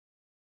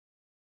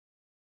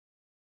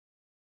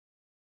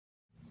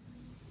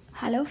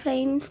Hello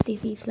friends,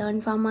 this is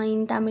Learn Pharma in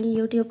Tamil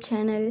YouTube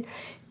channel.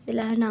 இதில்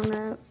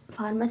நாங்கள்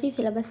pharmacy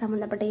syllabus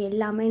சம்மந்தப்பட்ட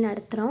எல்லாமே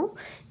நடத்துகிறோம்.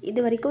 இது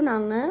வரைக்கும்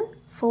நாங்கள்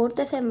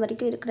 4th செம்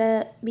வரைக்கும் இருக்கிற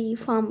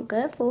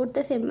பிஃபார்முக்கு 4th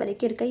செம்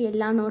வரைக்கும் இருக்க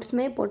எல்லா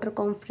நோட்ஸுமே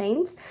போட்டிருக்கோம்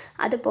ஃப்ரெண்ட்ஸ்.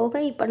 அது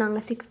போக இப்போ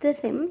நாங்கள் 6th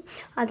செம்,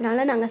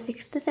 அதனால் நாங்கள்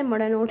 6th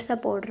செம்மோட நோட்ஸை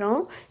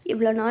போடுறோம்.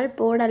 இவ்வளோ நாள்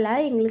போடலை,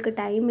 எங்களுக்கு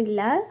டைம்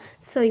இல்லை.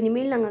 ஸோ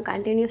இனிமேல் நாங்கள்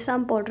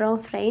கண்டினியூஸாக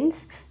போடுறோம்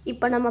ஃப்ரெண்ட்ஸ்.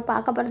 இப்போ நம்ம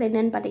பார்க்க போகிறது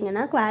என்னென்னு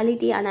பார்த்தீங்கன்னா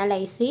குவாலிட்டி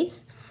அனாலிசிஸ்.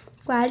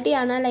 குவாலிட்டி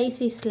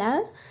அனாலிசிஸில்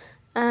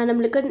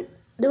நம்மளுக்கு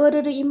இது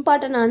ஒரு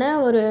இம்பார்ட்டண்டான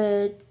ஒரு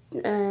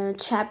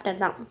சாப்டர்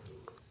தான்.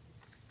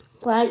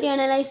 குவாலிட்டி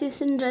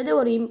அனாலிசிஸ்ன்றது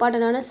ஒரு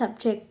இம்பார்ட்டண்டான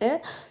சப்ஜெக்ட்டு.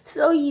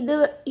 ஸோ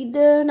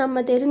இது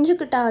நம்ம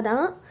தெரிஞ்சுக்கிட்டால்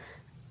தான்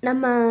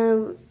நம்ம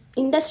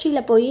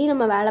இண்டஸ்ட்ரியில் போய்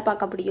நம்ம வேலை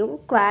பார்க்க முடியும்.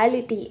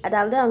 குவாலிட்டி,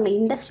 அதாவது அங்கே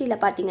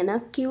இண்டஸ்ட்ரியில் பார்த்திங்கன்னா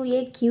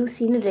QA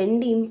QCன்னு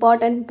 2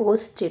 இம்பார்ட்டண்ட்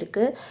போஸ்ட்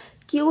இருக்குது.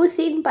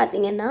 QCன்னு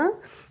பார்த்திங்கன்னா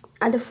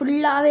அது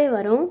ஃபுல்லாகவே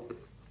வரும்,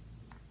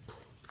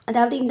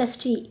 அதாவது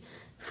இண்டஸ்ட்ரி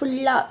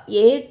ஃபுல்லாக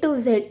A to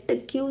Z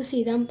QC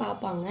தான்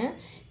பார்ப்பாங்க.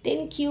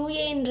 தென்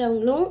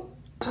QAன்றவங்களும்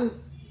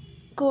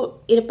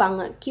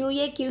இருப்பாங்க.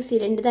 QA QC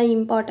 2 தான்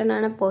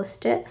இம்பார்ட்டண்டான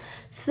போஸ்ட்டு.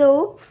 ஸோ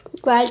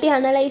குவாலிட்டி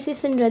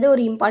அனலைசிஸ்ன்றது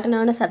ஒரு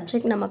இம்பார்ட்டண்டான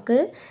சப்ஜெக்ட் நமக்கு.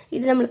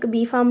 இது நம்மளுக்கு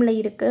பிஃபார்மில்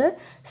இருக்குது.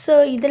 ஸோ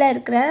இதில்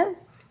இருக்கிற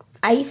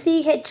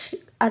ICH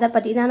அதை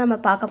பற்றி தான் நம்ம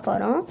பார்க்க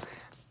போகிறோம்.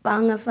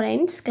 வாங்க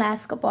ஃப்ரெண்ட்ஸ்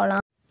கிளாஸ்க்கு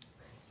போகலாம்.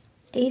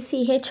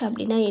 ICH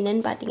அப்படின்னா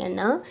என்னென்னு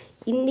பார்த்தீங்கன்னா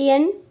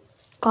இந்தியன்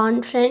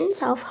கான்ஃபரன்ஸ்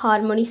ஆஃப்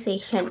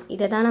ஹார்மோனைசேஷன்.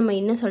 இதை தான் நம்ம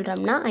என்ன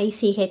சொல்கிறோம்னா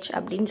ICH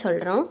அப்படின்னு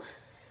சொல்கிறோம்.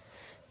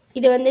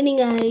 இது வந்து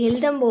நீங்கள்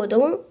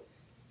எழுதும்போதும்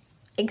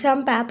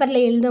எக்ஸாம்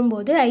பேப்பரில்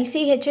எழுதும்போது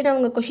ICHன்னு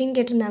அவங்க கொஷின்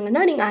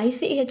கேட்டிருந்தாங்கன்னா நீங்கள்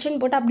ICHன்னு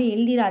போட்டு அப்படி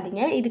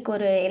எழுதிடாதீங்க. இதுக்கு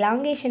ஒரு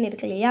எலாங்கேஷன்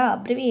இருக்கு இல்லையா,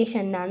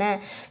 அப்ரிவியேஷன் தானே.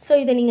 ஸோ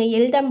இதை நீங்கள்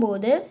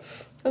எழுதும்போது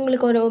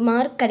உங்களுக்கு ஒரு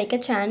மார்க் கிடைக்க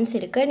சான்ஸ்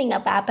இருக்குது.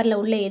 நீங்கள் பேப்பரில்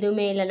உள்ள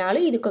எதுவுமே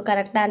இல்லைனாலும் இதுக்கு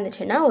கரெக்டாக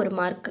இருந்துச்சுன்னா ஒரு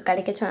மார்க்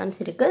கிடைக்க சான்ஸ்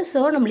இருக்குது. ஸோ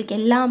நம்மளுக்கு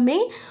எல்லாமே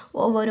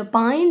ஒவ்வொரு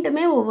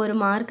பாயிண்ட்டுமே ஒவ்வொரு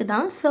மார்க்கு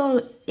தான். ஸோ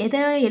எதை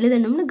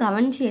எழுதணும்னு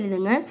கவனித்து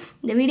எழுதுங்க.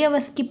 இந்த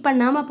வீடியோவை ஸ்கிப்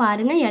பண்ணாமல்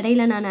பாருங்கள்.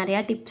 இடையில நான்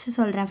நிறையா டிப்ஸ்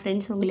சொல்கிறேன்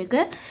ஃப்ரெண்ட்ஸ்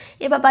உங்களுக்கு.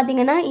 இப்போ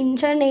பார்த்தீங்கன்னா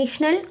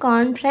இன்டர்நேஷ்னல்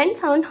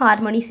கான்ஃபரன்ஸ் ஆன்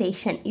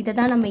ஹார்மோனைசேஷன், இதை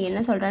தான் நம்ம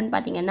என்ன சொல்கிறோன்னு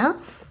பார்த்தீங்கன்னா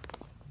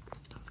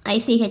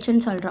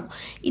ICHன்னு சொல்கிறோம்.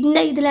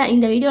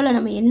 இந்த வீடியோவில்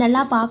நம்ம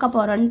என்னெல்லாம் பார்க்க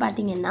போகிறோன்னு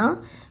பார்த்தீங்கன்னா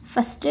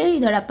ஃபஸ்ட்டு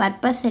இதோட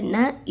பர்பஸ் என்ன,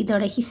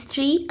 இதோட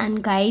history and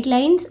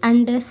guidelines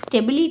and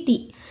stability.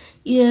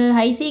 இது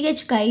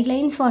ICH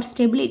கைட்லைன்ஸ் ஃபார்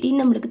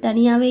ஸ்டெபிலிட்டின்னு நம்மளுக்கு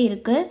தனியாகவே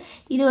இருக்குது.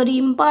 இது ஒரு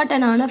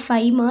இம்பார்ட்டண்டான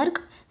 5 மார்க்.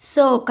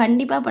 ஸோ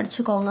கண்டிப்பாக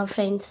படிச்சுக்கோங்க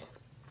ஃப்ரெண்ட்ஸ்.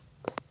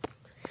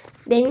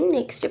 தென்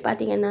நெக்ஸ்ட்டு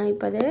பார்த்தீங்கன்னா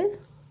இப்போது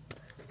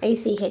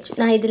ICH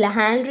நான் இதில்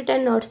ஹேண்ட்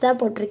ரிட்டன் நோட்ஸ் தான்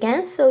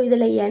போட்டிருக்கேன். ஸோ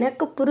இதில்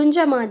எனக்கு புரிஞ்ச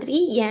மாதிரி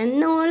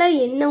என்னோட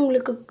என்ன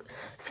உங்களுக்கு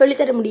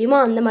சொல்லித்தர முடியுமோ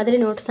அந்த மாதிரி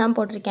நோட்ஸ் தான்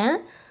போட்டிருக்கேன்.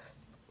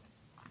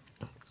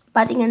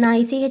 பார்த்திங்கன்னா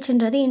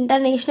ICHன்றது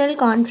இன்டர்நேஷ்னல்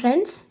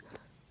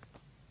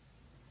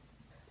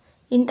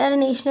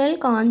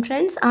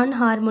கான்ஃபரன்ஸ் ஆன்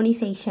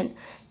ஹார்மோனைசேஷன்.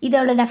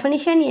 இதோட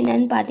டெஃபினிஷன்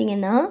என்னன்னு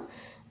பார்த்தீங்கன்னா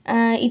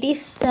it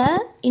is a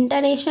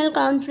international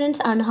conference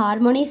on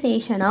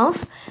harmonization of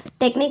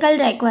technical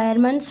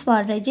requirements for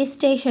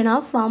registration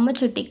of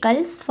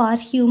pharmaceuticals for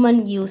human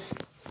use.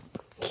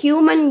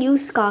 Human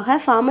யூஸ்க்காக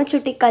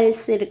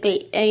pharmaceuticals இருக்குது,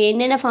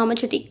 என்னென்ன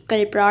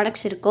ஃபார்மசூட்டிக்கல்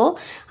ப்ராடக்ட்ஸ் இருக்கோ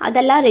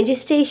அதெல்லாம்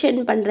ரெஜிஸ்ட்ரேஷன்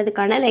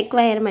பண்ணுறதுக்கான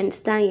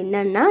ரெக்குவயர்மெண்ட்ஸ் தான்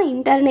என்னென்னா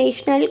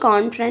இன்டர்நேஷ்னல்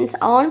கான்ஃபரன்ஸ்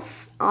ஆன்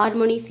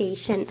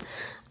ஹார்மோனைசேஷன்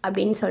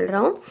அப்படின்னு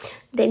சொல்கிறோம்.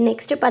 தென்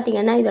நெக்ஸ்ட்டு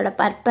பார்த்திங்கன்னா இதோட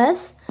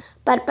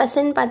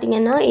பர்பஸ்ன்னு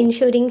பார்த்திங்கன்னா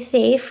ensuring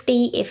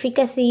safety,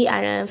 efficacy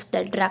of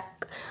the drug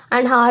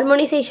and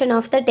harmonization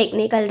of the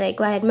technical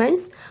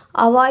requirements,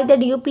 avoid the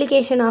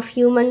duplication of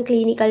human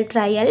clinical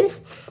trials.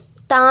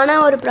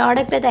 தானாக ஒரு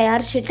ப்ராடக்டை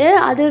தயாரிச்சுட்டு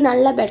அது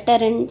நல்ல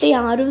பெட்டர்ன்ட்டு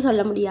யாரும்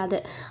சொல்ல முடியாது.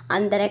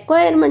 அந்த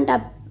ரெக்குவயர்மெண்ட்டை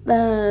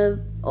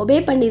ஒபே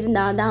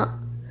பண்ணியிருந்தால் தான்,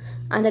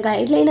 அந்த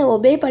கைட்லைனை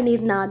ஒபே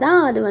பண்ணியிருந்தால் தான்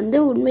அது வந்து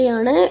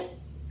உண்மையான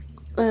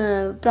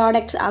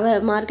ப்ராடக்ட்ஸ்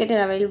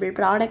மார்க்கெட்டில் அவைலபிள்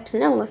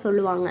ப்ராடக்ட்ஸ்னு அவங்க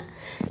சொல்லுவாங்க.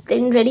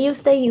 தென்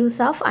reduce the use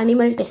of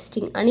animal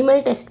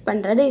animal test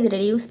பண்ணுறது இது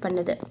ரெடியூஸ்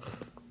பண்ணுது.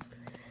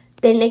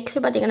 தென்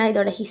நெக்ஸ்ட்டு பார்த்திங்கன்னா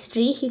இதோட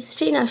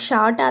ஹிஸ்ட்ரி நான்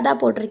ஷார்ட்டாக தான்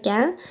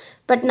போட்டிருக்கேன்,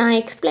 பட் நான்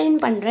எக்ஸ்பிளைன்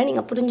பண்ணுறேன்,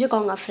 நீங்கள்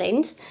புரிஞ்சுக்கோங்க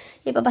ஃப்ரெண்ட்ஸ்.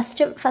 இப்போ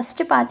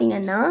ஃபஸ்ட்டு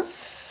பார்த்திங்கன்னா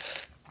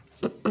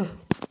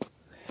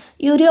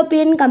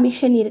யூரோப்பியன்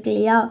கமிஷன் இருக்கு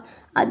இல்லையா,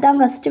 அதுதான்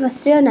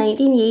ஃபஸ்ட்டு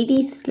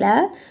 1980s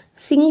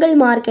சிங்கிள்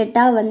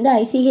மார்க்கெட்டாக வந்து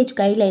ICH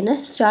கைட்லைனை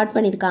ஸ்டார்ட்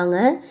பண்ணியிருக்காங்க.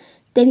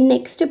 தென்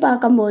நெக்ஸ்ட்டு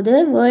பார்க்கும்போது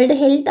world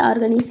health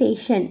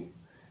organisation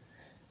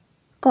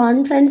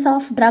conference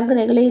of drug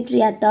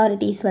regulatory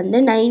authorities வந்து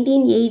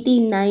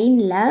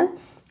 1989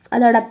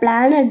 அதோட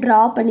பிளானை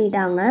ட்ரா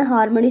பண்ணிட்டாங்க,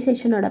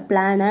 ஹார்மோனைசேஷனோட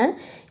பிளானை.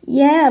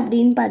 ஏன்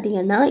அப்படின்னு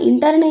பார்த்தீங்கன்னா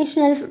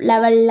இன்டர்நேஷ்னல்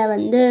லெவலில்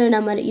வந்து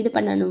நம்ம இது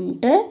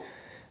பண்ணணுன்ட்டு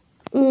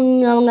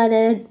அவங்க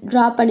அதை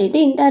ட்ரா பண்ணிவிட்டு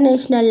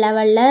இன்டர்நேஷ்னல்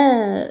லெவலில்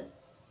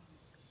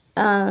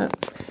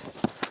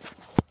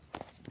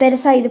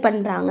பெருசாக இது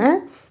பண்ணுறாங்க.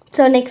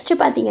 ஸோ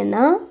நெக்ஸ்ட்டு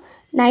பார்த்திங்கன்னா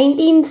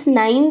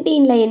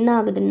 1919 என்ன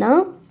ஆகுதுன்னா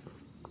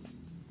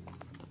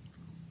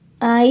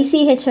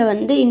ICHஐ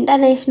வந்து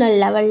இன்டர்நேஷ்னல்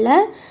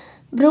லெவலில்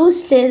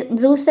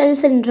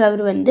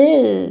ப்ரூசெல்ஸ்ன்றவர் வந்து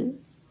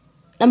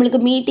நம்மளுக்கு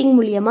மீட்டிங்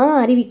மூலியமாக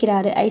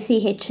அறிவிக்கிறாரு.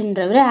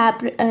 ஐசிஹெச்ன்றவர்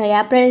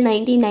ஏப்ரல்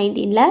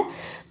 1919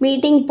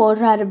 மீட்டிங்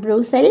போடுறாரு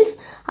ப்ரூசெல்ஸ்.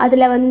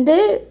 அதில் வந்து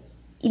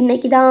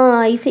இன்றைக்கி தான்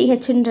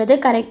ஐசிஹெச்ன்றது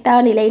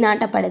கரெக்டாக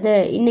நிலைநாட்டப்படுது,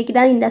 இன்றைக்கி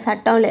தான் இந்த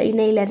சட்டம்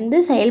இன்னையிலேருந்து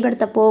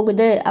செயல்படுத்த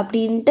போகுது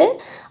அப்படின்ட்டு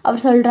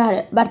அவர் சொல்கிறாரு.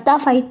 பர்த்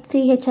ஆஃப்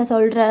ஐசிஹெச்சை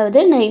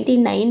சொல்கிறது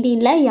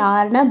 1919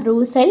 யாருன்னா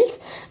ப்ரூசெல்ஸ்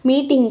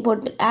மீட்டிங்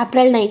போட்டு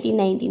April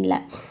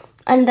 1919.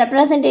 And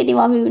representative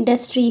of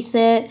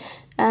industries,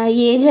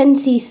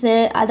 agencies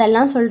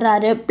அதெல்லாம்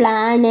சொல்கிறாரு.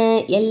 பிளானு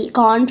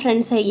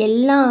கான்ஃபரன்ஸு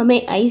எல்லாமே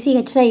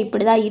ஐசிஹெச்னா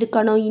இப்படி தான்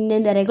இருக்கணும்,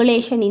 இந்த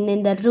ரெகுலேஷன்,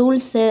 இந்த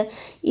ரூல்ஸு,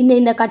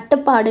 இந்த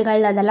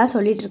கட்டுப்பாடுகள் அதெல்லாம்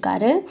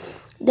சொல்லிகிட்ருக்காரு.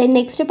 தென்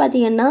நெக்ஸ்ட்டு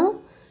பார்த்திங்கன்னா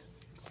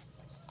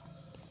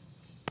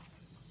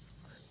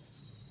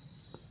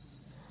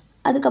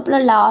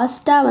அதுக்கப்புறம்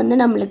லாஸ்ட்டாக வந்து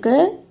நம்மளுக்கு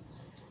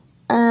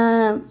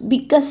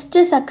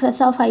பிக்கஸ்ட்டு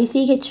சக்ஸஸ் ஆஃப்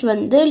ஐசிஹெச்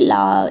வந்து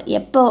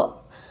எப்போ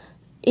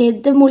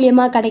எது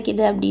மூலியமாக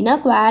கிடைக்கிது அப்படின்னா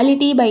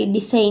குவாலிட்டி பை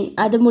டிசைன்,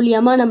 அது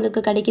மூலியமாக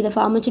நம்மளுக்கு கிடைக்கிது.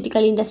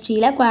 ஃபார்மசூட்டிக்கல்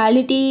இண்டஸ்ட்ரியில்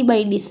குவாலிட்டி பை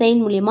டிசைன்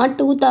மூலியமாக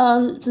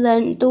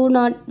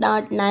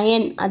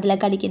 2009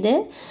 அதில் கிடைக்கிது.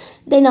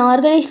 தென்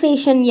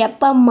ஆர்கனைசேஷன்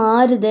எப்போ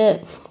மாறுது,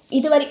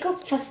 இது வரைக்கும்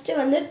ஃபஸ்ட்டு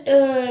வந்து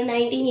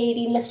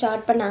 1918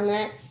 ஸ்டார்ட் பண்ணாங்க.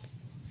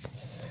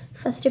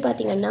 ஃபஸ்ட்டு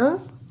பார்த்திங்கன்னா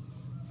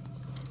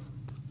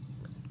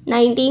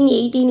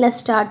 1918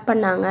 ஸ்டார்ட்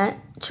பண்ணாங்க.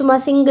 சும்மா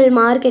சிங்கிள்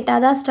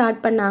மார்க்கெட்டாக தான்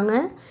ஸ்டார்ட் பண்ணாங்க.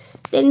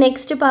 தென்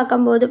நெக்ஸ்ட்டு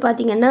பார்க்கும்போது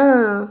பார்த்திங்கன்னா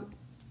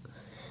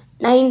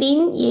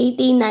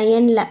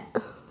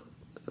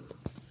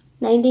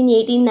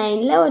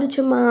 1989 ஒரு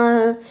சும்மா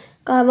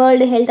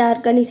வேர்ல்டு ஹெல்த்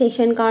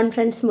ஆர்கனைசேஷன்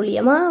கான்ஃபரன்ஸ்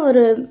மூலியமாக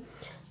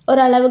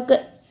ஓரளவுக்கு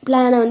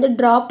பிளானை வந்து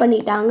ட்ராப்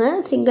பண்ணிட்டாங்க,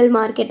 சிங்கிள்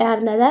மார்க்கெட்டாக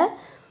இருந்ததை.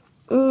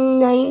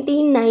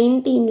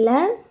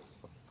 1919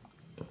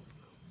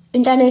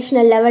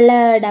 இன்டர்நேஷ்னல்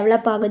லெவலில்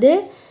டெவலப் ஆகுது.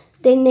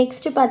 தென்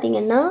நெக்ஸ்ட்டு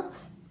பார்த்திங்கன்னா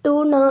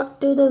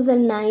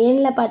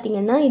 2009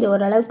 பார்த்திங்கன்னா இது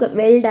ஓரளவுக்கு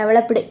வெல்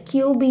டெவலப்டு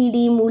QBD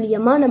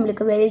மூலியமாக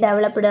நம்மளுக்கு வெல்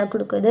டெவலப்டாக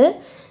கொடுக்குது.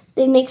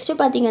 தென் நெக்ஸ்ட்டு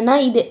பார்த்திங்கன்னா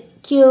இது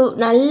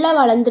நல்லா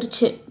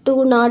வளர்ந்துருச்சு.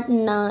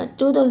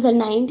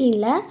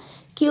 2019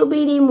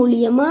 QBD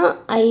மூலியமாக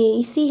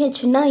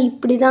ஐசிஹெச்னா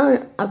இப்படி தான்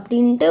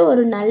அப்படின்ட்டு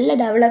ஒரு நல்ல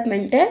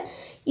டெவலப்மெண்ட்டு.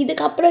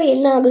 இதுக்கப்புறம்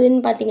என்ன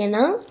ஆகுதுன்னு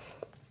பார்த்திங்கன்னா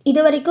இது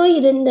வரைக்கும்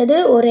இருந்தது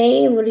ஒரே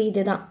ஒரு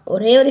இது தான்,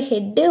 ஒரே ஒரு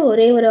ஹெட்டு,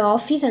 ஒரே ஒரு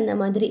ஆஃபீஸ் அந்த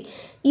மாதிரி.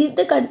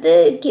 இதுக்கடுத்து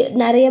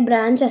நிறைய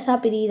பிரான்ச்சஸாக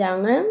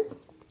பிரியுறாங்க.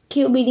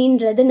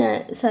 QBDன்றது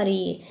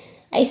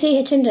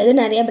ஐசிஹெச்ன்றது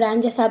நிறைய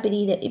பிரான்ச்சஸாக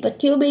பிரியுது. இப்போ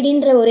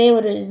QBDன்ற ஒரே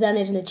ஒரு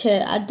இதுதான் இருந்துச்சு,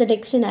 அடுத்த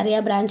நெக்ஸ்ட்டு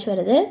நிறையா பிரான்ச்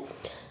வருது.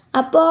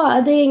 அப்போது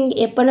அது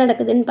எப்போ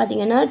நடக்குதுன்னு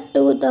பார்த்திங்கன்னா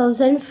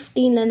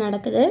 2015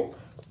 நடக்குது.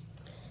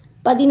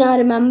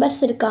 16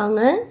 மெம்பர்ஸ்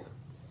இருக்காங்க.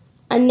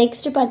 அண்ட்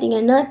நெக்ஸ்ட்டு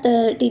பார்த்திங்கன்னா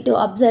 32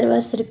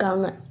 அப்சர்வர்ஸ்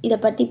இருக்காங்க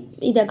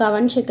இதை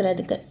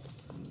கவனிச்சுக்கிறதுக்கு.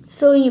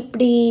 ஸோ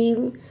இப்படி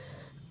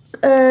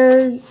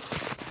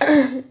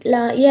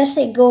இயர்ஸ்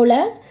எகோவில்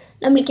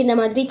நம்மளுக்கு இந்த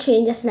மாதிரி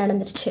சேஞ்சஸ்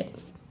நடந்துருச்சு.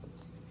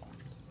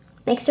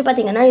 நெக்ஸ்ட்டு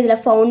பார்த்திங்கன்னா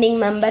இதில் ஃபவுண்டிங்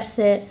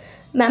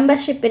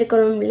மெம்பர்ஷிப்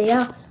இருக்கணும் இல்லையா,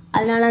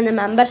 அதனால் அந்த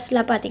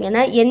மெம்பர்ஸ்லாம்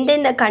பார்த்திங்கன்னா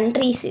எந்தெந்த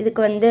கண்ட்ரீஸ்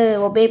இதுக்கு வந்து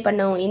ஒபே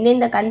பண்ணும்,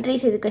 எந்தெந்த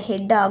கண்ட்ரீஸ் இதுக்கு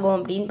ஹெட் ஆகும்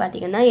அப்படின்னு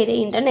பார்த்திங்கன்னா இது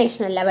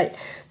இன்டர்நேஷ்னல் லெவல்.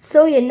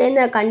 ஸோ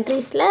எந்தெந்த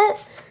கண்ட்ரீஸில்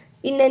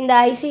இந்த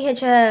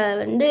ஐசிஹெச்சை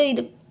வந்து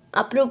இது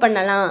அப்ரூவ்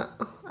பண்ணலாம்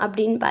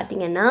அப்படின்னு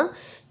பார்த்திங்கன்னா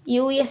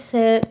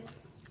யூஎஸ்ஸு,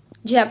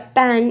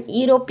 ஜப்பான்,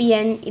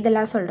 யூரோப்பியன்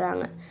இதெல்லாம்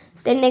சொல்கிறாங்க.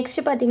 தென்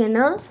நெக்ஸ்ட்டு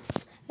பார்த்திங்கன்னா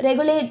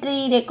ரெகுலேட்டரி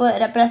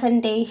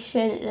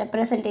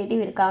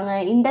ரெப்ரசன்டேட்டிவ் இருக்காங்க,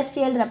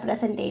 இண்டஸ்ட்ரியல்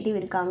ரெப்ரசன்டேட்டிவ்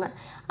இருக்காங்க.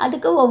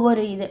 அதுக்கு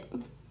ஒவ்வொரு இது.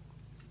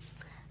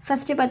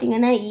 ஃபஸ்ட்டு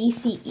பார்த்திங்கன்னா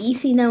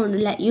ஈசினா ஒன்றும்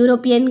இல்லை,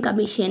 யூரோப்பியன்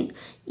கமிஷன்.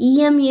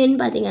 EMAன்னு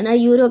பார்த்திங்கன்னா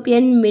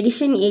European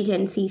medicine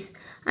agencies.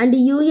 And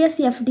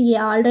USFDA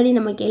already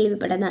நம்ம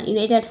கேள்விப்பட்டதான்,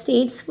 United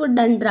states food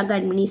and drug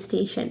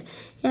administration.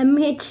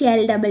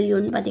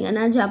 MHLWன்னு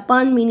பார்த்திங்கன்னா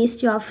Japan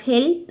ministry of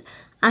health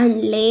and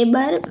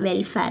labour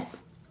welfare.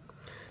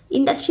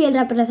 Industrial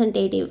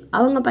representative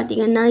அவங்க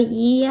பார்த்திங்கன்னா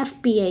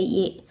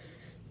EFPIA,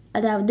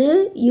 அதாவது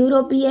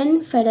European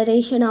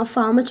federation of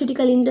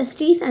pharmaceutical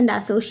industries and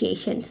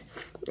associations.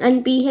 And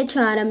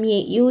PHRMA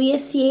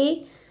USA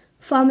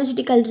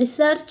pharmaceutical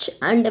research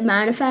and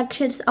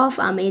manufacturers of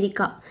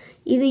America.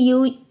 இது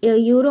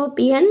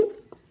European,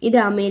 இது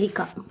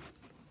America.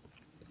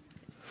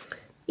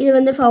 இது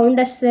வந்து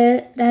ஃபவுண்டர்ஸு,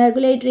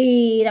 regulatory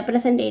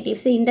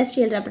ரெப்ரசன்டேட்டிவ்ஸு,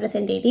 industrial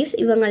representatives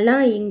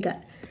இவங்கெல்லாம் இங்கே.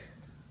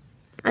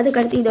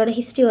 அதுக்கடுத்து இதோட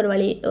ஹிஸ்ட்ரி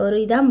ஒரு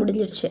இதாக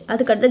முடிஞ்சிடுச்சு.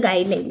 அதுக்கடுத்து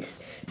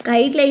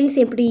கைட்லைன்ஸ்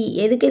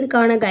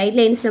எதுக்கான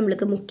கைட்லைன்ஸ்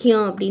நம்மளுக்கு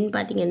முக்கியம் அப்படின்னு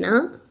பார்த்திங்கன்னா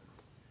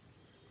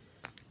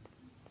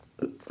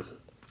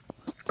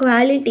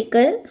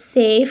குவாலிட்டிக்கு,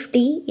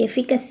 சேஃப்டி,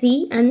 எஃபிகசி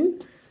அண்ட்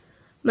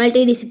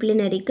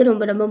மல்டிடிசிப்ளினரிக்கு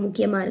ரொம்ப ரொம்ப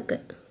முக்கியமாக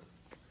இருக்குது.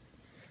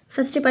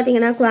 ஃபஸ்ட்டு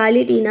பார்த்திங்கன்னா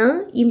குவாலிட்டினா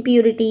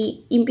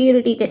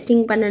இம்ப்யூரிட்டி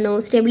டெஸ்டிங் பண்ணணும்,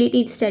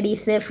 stability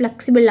studies,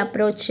 flexible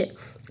approach.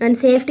 And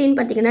சேஃப்டின்னு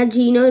பார்த்திங்கன்னா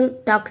ஜீனோ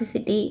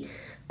டாக்ஸிசிட்டி,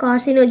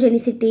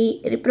 கார்சினோஜெனிசிட்டி,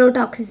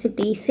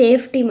 ரிப்ரோடாக்சிசிட்டி,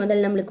 சேஃப்டி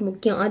முதல்ல நம்மளுக்கு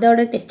முக்கியம்.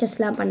 அதோட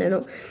டெஸ்டஸ்லாம்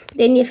பண்ணணும்.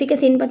 தென்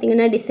எஃபிகசின்னு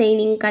பார்த்தீங்கன்னா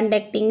டிசைனிங்,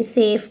 கண்டக்டிங்,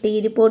 சேஃப்டி,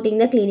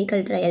 ரிப்போர்ட்டிங் த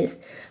கிளினிக்கல் ட்ரையல்ஸ்.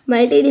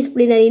 மல்டி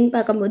டிசிப்ளினரின்னு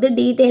பார்க்கும்போது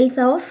details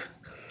of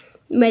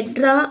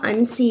metro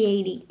and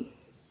CID.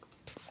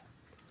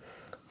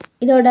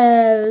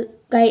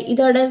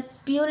 இதோட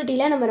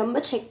பியூரிட்டியில் நம்ம ரொம்ப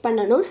செக்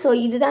பண்ணணும். ஸோ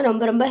இதுதான்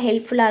ரொம்ப ரொம்ப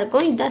ஹெல்ப்ஃபுல்லாக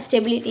இருக்கும். இதுதான்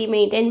ஸ்டெபிலிட்டி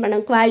மெயின்டைன்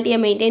பண்ணணும், குவாலிட்டியை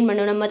மெயின்டைன்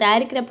பண்ணணும். நம்ம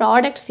தயாரிக்கிற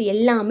ப்ராடக்ட்ஸ்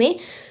எல்லாமே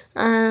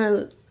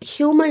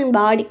ஹியூமன்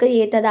பாடிக்கு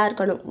ஏற்றதாக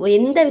இருக்கணும்.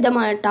 எந்த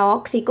விதமான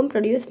டாக்ஸிக்கும்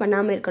ப்ரொடியூஸ்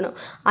பண்ணாமல் இருக்கணும்.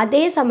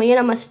 அதே சமயம்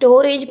நம்ம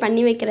ஸ்டோரேஜ்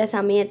பண்ணி வைக்கிற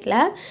சமயத்தில்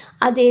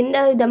அது எந்த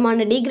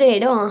விதமான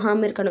டிக்ரேடும்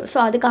ஆகாமல் இருக்கணும். ஸோ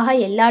அதுக்காக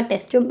எல்லா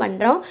டெஸ்ட்டும்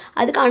பண்ணுறோம்.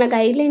 அதுக்கான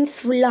கைட்லைன்ஸ்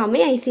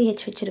ஃபுல்லாமே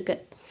ஐசிஹெச் வச்சுருக்கு.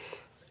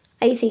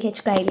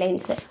 ICH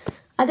guidelines.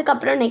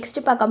 அதுக்கப்புறம்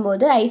நெக்ஸ்ட்டு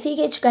பார்க்கும்போது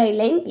ஐசிஹெச்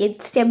கைட்லைன்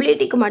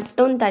ஸ்டெபிலிட்டிக்கு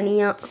மட்டும்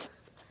தனியாக,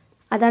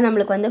 அதான்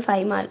நம்மளுக்கு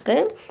 5 மார்க்கு.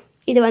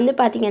 இது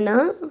பார்த்திங்கன்னா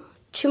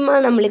சும்மா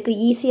நம்மளுக்கு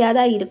ஈஸியாக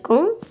தான்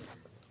இருக்கும்.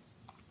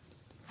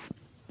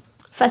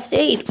 ஃபஸ்ட்டு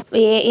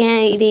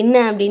இது என்ன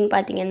அப்படின்னு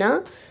பார்த்தீங்கன்னா,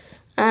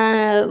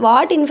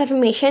 what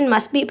information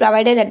must be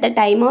provided at the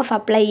time of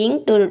applying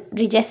to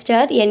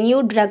register a new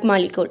drug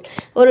molecule.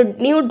 ஒரு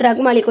நியூ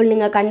ட்ரக் மாலிகூல்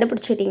நீங்கள்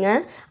கண்டுபிடிச்சிட்டிங்க,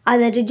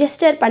 அதை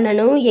ரிஜிஸ்டர்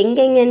பண்ணணும்.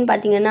 எங்கெங்கன்னு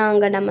பார்த்தீங்கன்னா,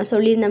 அங்கே நம்ம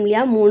சொல்லியிருந்தோம்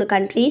இல்லையா, 3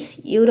 countries,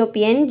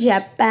 European,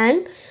 Japan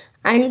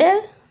and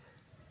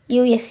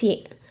USA.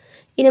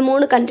 இந்த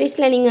 3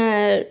 கண்ட்ரீஸில்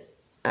நீங்கள்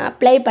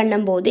அப்ளை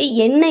பண்ணும்போது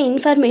என்ன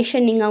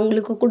இன்ஃபர்மேஷன் நீங்கள்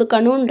அவங்களுக்கு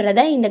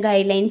கொடுக்கணுன்றத இந்த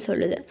கைட்லைன்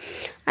சொல்லுது.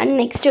 அண்ட்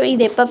நெக்ஸ்ட்டு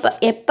இது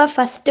எப்போ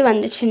ஃபஸ்ட்டு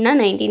வந்துச்சுன்னா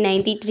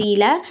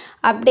 1993ல்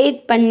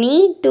அப்டேட் பண்ணி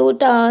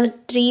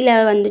 2003ல்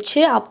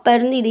வந்துச்சு. அப்போ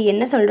இருந்து இது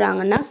என்ன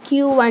சொல்கிறாங்கன்னா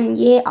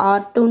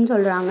Q1AR2ன்னு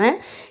சொல்கிறாங்க.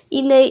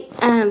 இங்கே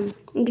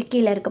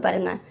கீழே இருக்குது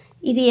பாருங்கள்.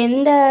 இது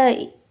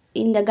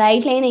இந்த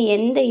கைட்லைனை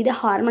இது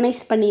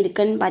ஹார்மனைஸ்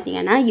பண்ணியிருக்குன்னு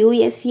பார்த்தீங்கன்னா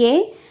யூஎஸ்ஏ,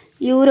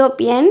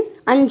 யூரோப்பியன்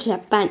அண்ட்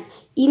ஜப்பான்.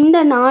 இந்த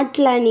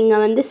நாட்டில்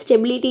நீங்கள்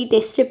ஸ்டெபிலிட்டி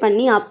டெஸ்ட்டு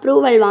பண்ணி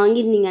அப்ரூவல்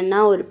வாங்கியிருந்தீங்கன்னா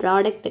ஒரு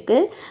ப்ராடக்ட்டுக்கு,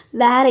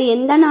 வேறு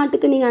எந்த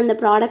நாட்டுக்கு நீங்கள் அந்த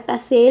ப்ராடக்டை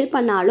சேல்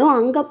பண்ணாலும்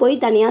அங்கே போய்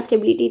தனியாக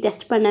ஸ்டெபிலிட்டி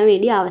டெஸ்ட் பண்ண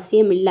வேண்டிய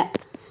அவசியம் இல்லை.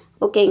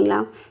 ஓகேங்களா?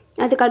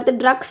 அதுக்கடுத்து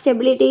ட்ரக்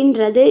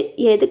ஸ்டெபிலிட்டின்றது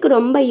எதுக்கு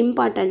ரொம்ப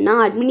இம்பார்ட்டன்ட்னா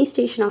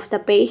அட்மினிஸ்ட்ரேஷன் ஆஃப் த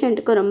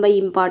பேஷண்ட்டுக்கு ரொம்ப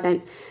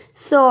இம்பார்ட்டன்ட்.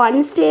 ஸோ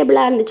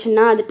அன்ஸ்டேபிளாக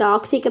இருந்துச்சுன்னா அது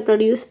டாக்ஸிக்கை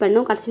ப்ரொடியூஸ்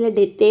பண்ணும், கடைசியில்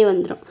டெத்தே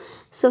வந்துடும்.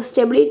 ஸோ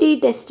ஸ்டெபிலிட்டி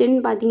டெஸ்ட்டுன்னு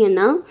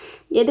பார்த்தீங்கன்னா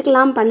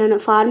எதுக்கெல்லாம்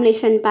பண்ணணும்?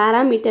 Formulation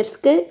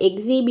பேராமீட்டர்ஸ்க்கு,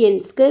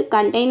 எக்ஸிபியன்ஸ்க்கு,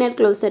 container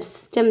closer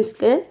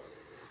சிஸ்டம்ஸ்க்கு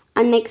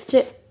and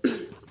next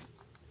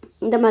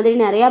இந்த மாதிரி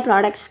நிறையா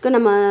ப்ராடக்ட்ஸ்க்கு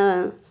நம்ம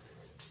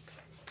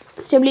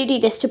ஸ்டெபிலிட்டி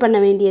டெஸ்ட் பண்ண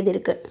வேண்டியது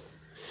இருக்குது.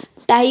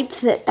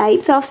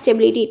 டைப்ஸ் ஆஃப்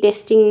ஸ்டெபிலிட்டி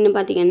டெஸ்டிங்னு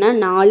பார்த்திங்கன்னா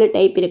 4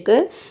 டைப்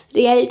இருக்குது.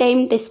 Real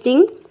time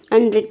testing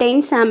and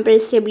retain sample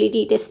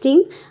stability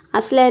testing,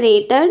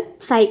 அக்ஸலரேட்டட்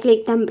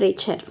cyclic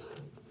temperature.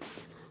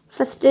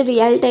 First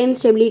real time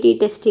stability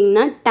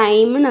டெஸ்டிங்னா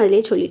டைம்னு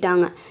அதிலே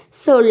சொல்லிட்டாங்க.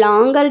 So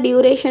longer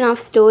duration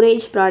of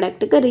storage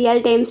ப்ராடக்ட்டுக்கு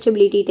real time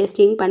stability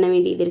testing பண்ண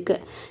வேண்டியது இருக்குது.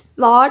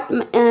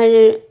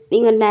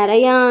 நீங்கள்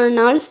நிறையா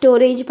நாள்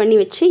ஸ்டோரேஜ் பண்ணி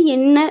வச்சு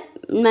என்ன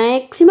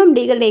மேக்ஸிமம்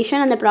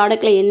டிகிரடேஷன் அந்த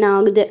ப்ராடக்டில் என்ன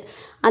ஆகுது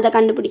அதை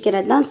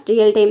கண்டுபிடிக்கிறது தான்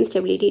real time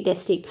stability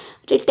testing.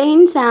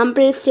 Retain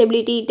sample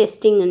stability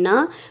டெஸ்டிங்னா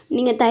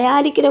நீங்கள்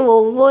தயாரிக்கிற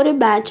ஒவ்வொரு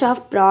பேட்ச்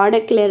ஆஃப்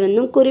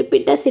ப்ராடக்ட்லேருந்தும்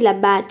குறிப்பிட்ட சில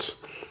பேட்ச்,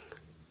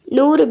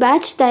 100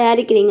 பேட்ச்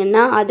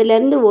தயாரிக்கிறீங்கன்னா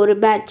அதுலேருந்து ஒரு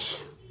பேட்ச்,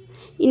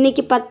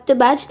 இன்றைக்கி 10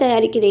 பேட்ச்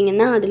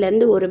தயாரிக்கிறீங்கன்னா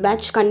அதுலேருந்து ஒரு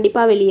பேட்ச்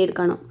கண்டிப்பாக வெளியே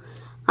எடுக்கணும்.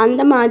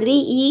 அந்த மாதிரி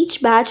each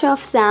batch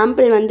of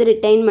sample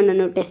retain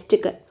பண்ணணும்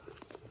டெஸ்ட்டுக்கு.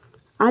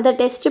 அதை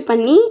டெஸ்ட்டு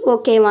பண்ணி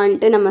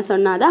ஓகேவான்ட்டு நம்ம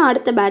சொன்னால் தான்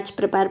அடுத்த பேட்ச்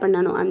ப்ரிப்பேர்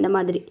பண்ணணும். அந்த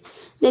மாதிரி.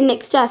 Then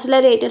next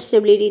அக்ஸலரேட்டட்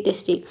stability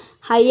testing.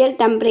 Higher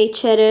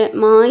temperature,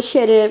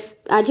 மாய்ஸ்சரு,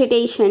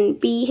 agitation,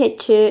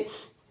 பிஹெச்சு,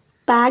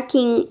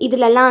 packing,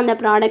 இதிலெல்லாம் அந்த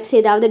ப்ராடக்ட்ஸ்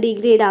ஏதாவது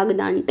டிக்ரேட்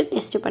ஆகுதான்ட்டு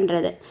டெஸ்ட்டு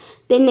பண்ணுறது.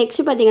 தென்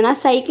நெக்ஸ்ட்டு பார்த்திங்கன்னா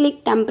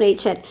சைக்ளிக்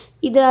டெம்பரேச்சர்.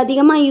 இது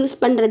அதிகமாக யூஸ்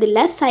பண்ணுறதில்ல.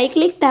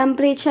 சைக்ளிக்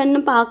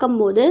டெம்பரேச்சர்னு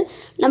பார்க்கும்போது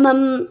நம்ம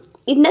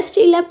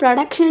இண்டஸ்ட்ரியில்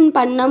ப்ரொடக்ஷன்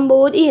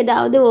பண்ணும்போது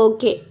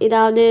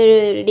ஏதாவது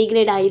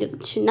டிக்ரேட்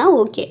ஆகிருச்சுன்னா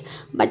ஓகே.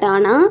 பட்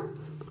ஆனால்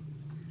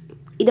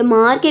இதை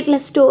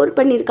மார்க்கெட்டில் ஸ்டோர்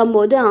பண்ணியிருக்கும்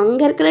போது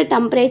அங்கே இருக்கிற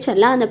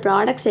டெம்பரேச்சரில் அந்த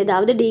ப்ராடக்ட்ஸ்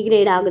ஏதாவது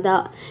டிக்ரேட் ஆகுதா,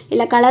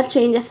 இல்லை கலர்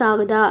சேஞ்சஸ்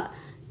ஆகுதா,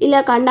 இல்லை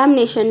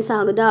கண்டாமினேஷன்ஸ்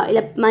ஆகுதா,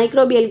 இல்லை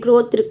மைக்ரோபியல்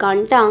க்ரோத்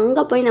இருக்கான்ட்டு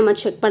அங்கே போய் நம்ம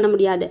செக் பண்ண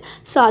முடியாது.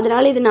 ஸோ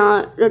அதனால் இது நான்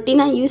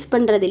ரொட்டீனாக யூஸ்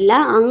பண்ணுறதில்ல.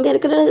 அங்கே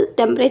இருக்கிற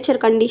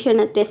டெம்பரேச்சர்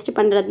கண்டிஷனை டெஸ்ட்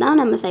பண்ணுறது தான்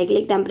நம்ம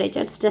சைக்ளிக்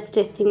டெம்பரேச்சர் ஸ்ட்ரெஸ்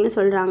டெஸ்டிங்னு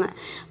சொல்கிறாங்க.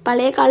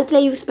 பழைய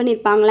காலத்தில் யூஸ்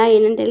பண்ணியிருப்பாங்களா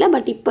என்னன்னு தெரியல,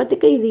 பட்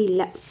இப்போத்துக்கு இது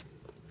இல்லை.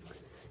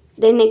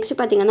 தென் நெக்ஸ்ட்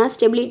பார்த்திங்கன்னா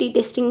ஸ்டெபிலிட்டி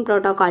டெஸ்டிங்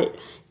ப்ரோட்டோகால்.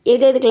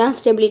 எதுக்கெல்லாம்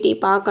ஸ்டெபிலிட்டி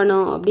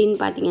பார்க்கணும் அப்படின்னு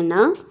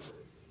பார்த்திங்கன்னா,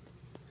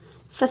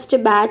 first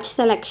batch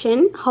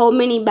selection, how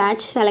many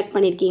batch select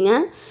பண்ணியிருக்கீங்க.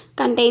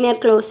 கண்டெய்னர்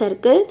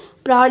க்ளோஸருக்கு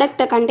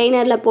ப்ராடக்டை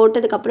கண்டெய்னரில்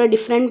போட்டதுக்கப்புறம்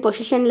டிஃப்ரெண்ட்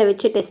பொசிஷனில்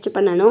வச்சு டெஸ்ட்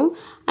பண்ணணும்.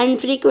 And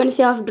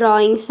frequency of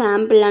drawing,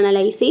 sample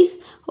analysis,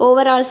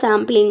 overall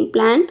sampling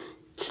plan,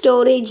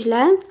 ஸ்டோரேஜில்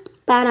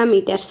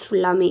parameters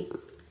ஃபுல்லாமே.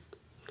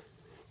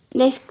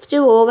 Next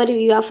over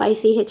view of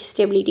ICH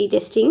stability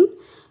testing.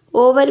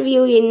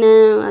 Overview என்ன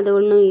அது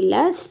ஒன்றும்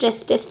இல்லை.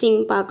 ஸ்ட்ரெஸ் டெஸ்டிங்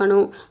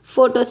பார்க்கணும்,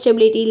 ஃபோட்டோ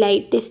ஸ்டெபிலிட்டி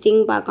லைட்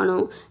டெஸ்டிங்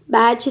பார்க்கணும்,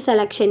 batch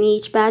selection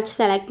each batch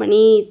select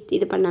பண்ணி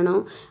இது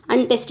பண்ணணும்,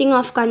 அண்ட் டெஸ்டிங்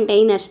ஆஃப்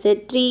கண்டெய்னர்ஸு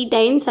 3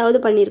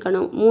 டைம்ஸாவது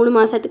பண்ணியிருக்கணும். 3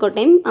 மாதத்துக்கு ஒரு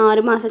டைம்,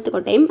 6 மாதத்துக்கு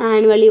ஒரு டைம்,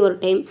 ஆனுவலி ஒரு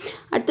டைம்.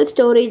 அடுத்து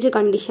ஸ்டோரேஜ்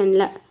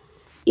கண்டிஷனில்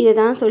இதை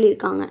தான்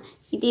சொல்லியிருக்காங்க.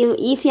 இது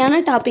ஈஸியான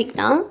டாபிக்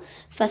தான்.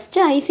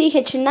 ஃபஸ்ட்டு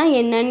ஐசிஹெச்னா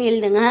என்னன்னு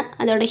எழுதுங்க,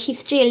 அதோட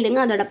ஹிஸ்ட்ரி எழுதுங்க,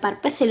 அதோட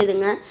பர்பஸ்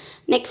எழுதுங்க.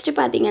 நெக்ஸ்ட்டு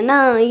பார்த்தீங்கன்னா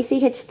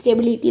ஐசிஹெச்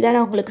ஸ்டெபிலிட்டி தான்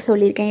நான் உங்களுக்கு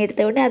சொல்லியிருக்கேன்,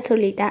 எடுத்த விட்டு அது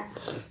சொல்லிட்டேன்.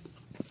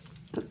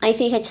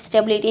 ஐசிஹெச்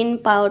ஸ்டெபிலிட்டின்னு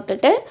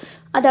போட்டுட்டு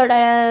அதோட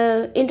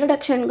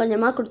இன்ட்ரடக்ஷன்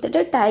கொஞ்சமாக கொடுத்துட்டு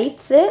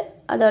டைப்ஸு,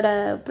 அதோட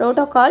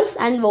ப்ரோட்டோகால்ஸ்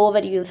அண்ட்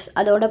ஓவர்வியூஸ்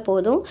அதோட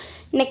போதும்.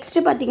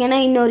 நெக்ஸ்ட்டு பார்த்திங்கன்னா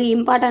இன்னொரு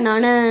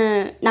இம்பார்ட்டண்டான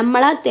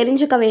நம்மளாக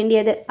தெரிஞ்சுக்க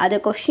வேண்டியது, அது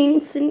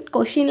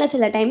கொஷினில்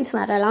சில டைம்ஸ்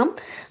வரலாம்.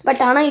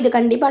 பட் ஆனால் இது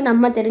கண்டிப்பாக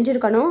நம்ம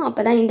தெரிஞ்சுருக்கணும்,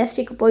 அப்போ தான்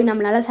இண்டஸ்ட்ரிக்கு போய்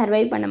நம்மளால்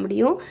சர்வை பண்ண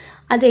முடியும்.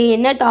 அது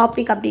என்ன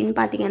டாபிக் அப்படின்னு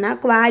பார்த்திங்கன்னா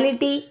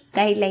குவாலிட்டி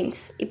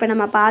கைட்லைன்ஸ். இப்போ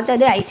நம்ம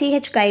பார்த்தது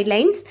ஐசிஹெச்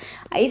கைட்லைன்ஸ்.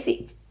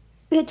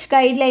 ஐசிஹெச்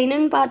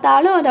கைட்லைனுன்னு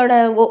பார்த்தாலும் அதோட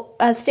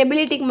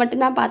ஸ்டெபிலிட்டிக்கு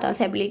மட்டும்தான் பார்த்தோம்.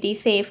 ஸ்டெபிலிட்டி,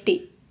 சேஃப்டி,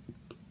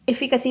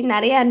 எஃபிகசி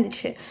நிறையா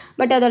இருந்துச்சு.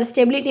 பட் அதோட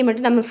ஸ்டெபிலிட்டி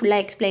மட்டும் நம்ம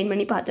ஃபுல்லாக எக்ஸ்பிளைன்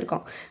பண்ணி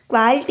பார்த்துருக்கோம்.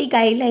 குவாலிட்டி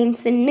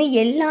கைட்லைன்ஸுன்னு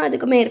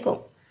எல்லாத்துக்குமே இருக்கும்,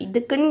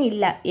 இதுக்குன்னு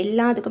இல்லை,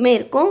 எல்லாத்துக்குமே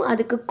இருக்கும்.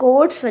 அதுக்கு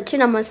கோட்ஸ் வச்சு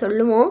நம்ம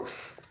சொல்லுவோம்.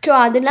 ஸோ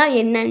அதெல்லாம்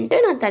என்னன்ட்டு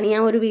நான்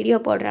தனியாக ஒரு வீடியோ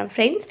போடுறேன்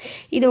ஃப்ரெண்ட்ஸ்.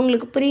 இது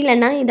உங்களுக்கு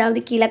புரியலன்னா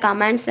ஏதாவது கீழே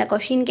கமெண்ட்ஸில்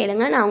கொஷின்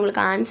கேளுங்க, நான்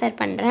உங்களுக்கு ஆன்சர்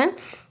பண்ணுறேன்.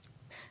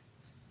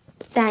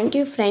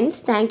 Thank you friends,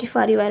 thank you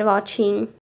for your வாட்சிங்.